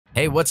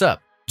Hey, what's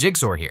up?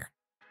 Jigxor here.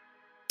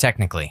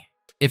 Technically,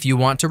 if you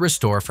want to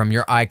restore from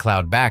your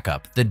iCloud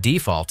backup, the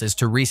default is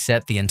to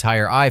reset the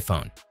entire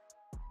iPhone.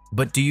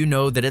 But do you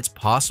know that it's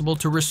possible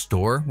to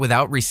restore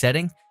without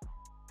resetting?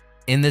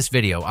 In this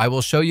video, I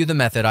will show you the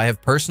method I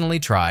have personally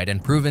tried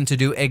and proven to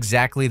do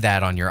exactly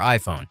that on your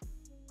iPhone.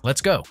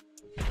 Let's go.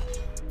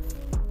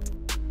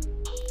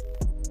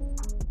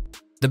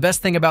 The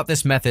best thing about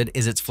this method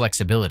is its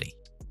flexibility.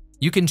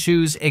 You can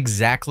choose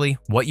exactly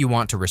what you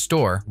want to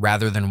restore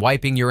rather than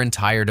wiping your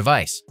entire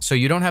device, so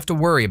you don't have to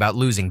worry about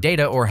losing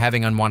data or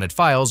having unwanted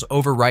files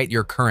overwrite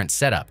your current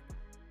setup.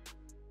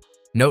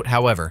 Note,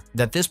 however,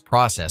 that this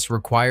process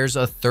requires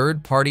a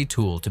third-party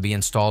tool to be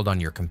installed on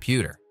your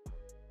computer.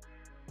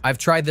 I've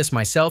tried this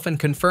myself and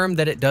confirmed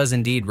that it does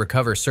indeed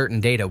recover certain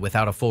data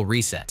without a full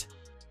reset.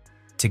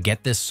 To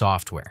get this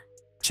software,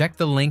 check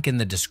the link in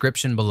the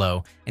description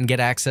below and get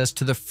access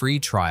to the free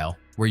trial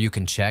where you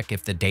can check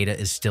if the data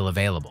is still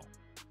available.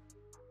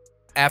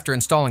 After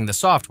installing the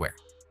software,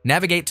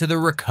 navigate to the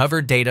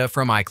Recover Data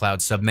from iCloud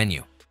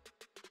submenu.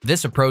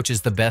 This approach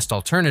is the best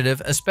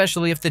alternative,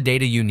 especially if the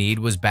data you need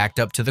was backed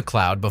up to the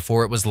cloud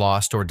before it was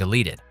lost or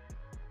deleted.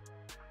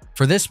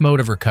 For this mode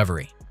of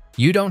recovery,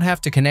 you don't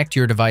have to connect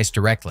your device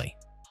directly.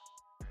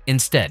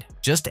 Instead,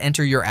 just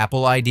enter your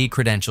Apple ID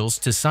credentials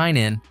to sign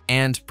in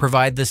and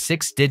provide the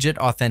 6-digit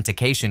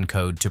authentication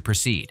code to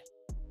proceed.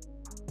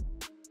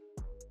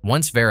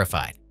 Once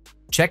verified,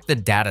 check the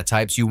data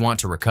types you want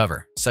to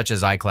recover, such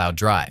as iCloud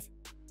Drive,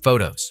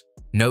 Photos,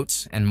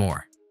 Notes, and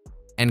more,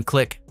 and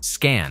click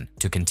Scan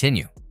to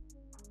continue.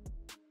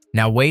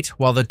 Now wait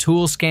while the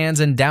tool scans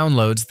and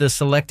downloads the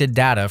selected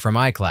data from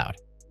iCloud.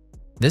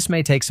 This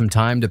may take some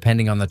time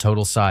depending on the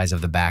total size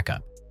of the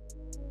backup.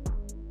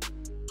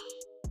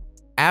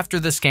 After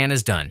the scan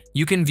is done,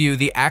 you can view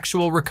the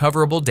actual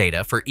recoverable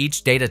data for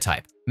each data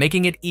type,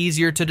 making it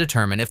easier to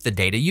determine if the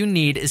data you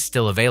need is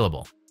still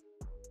available.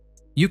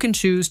 You can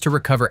choose to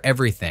recover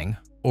everything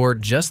or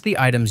just the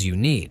items you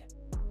need.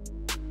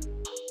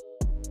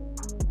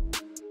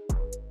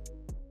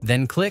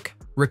 Then click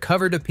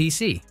Recover to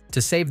PC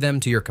to save them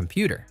to your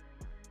computer.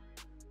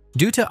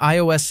 Due to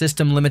iOS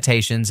system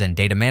limitations and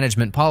data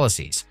management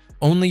policies,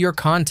 only your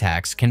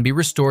contacts can be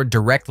restored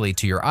directly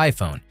to your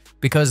iPhone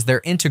because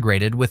they're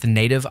integrated with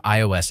native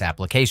iOS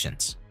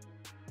applications.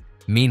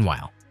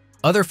 Meanwhile,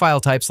 other file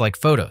types like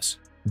photos,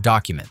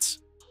 documents,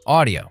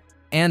 audio,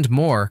 and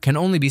more can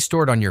only be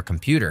stored on your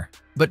computer,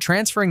 but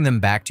transferring them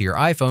back to your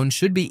iPhone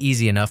should be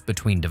easy enough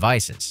between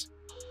devices.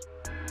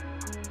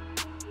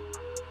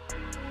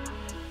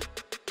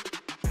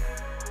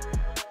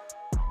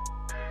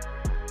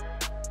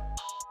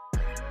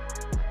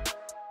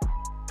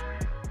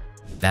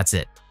 That's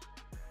it.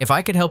 If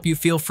I could help you,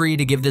 feel free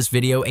to give this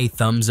video a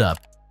thumbs up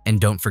and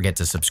don't forget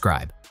to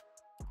subscribe.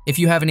 If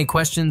you have any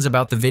questions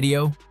about the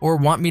video or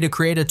want me to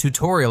create a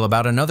tutorial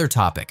about another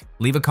topic,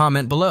 leave a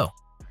comment below.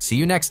 See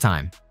you next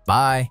time.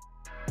 Bye.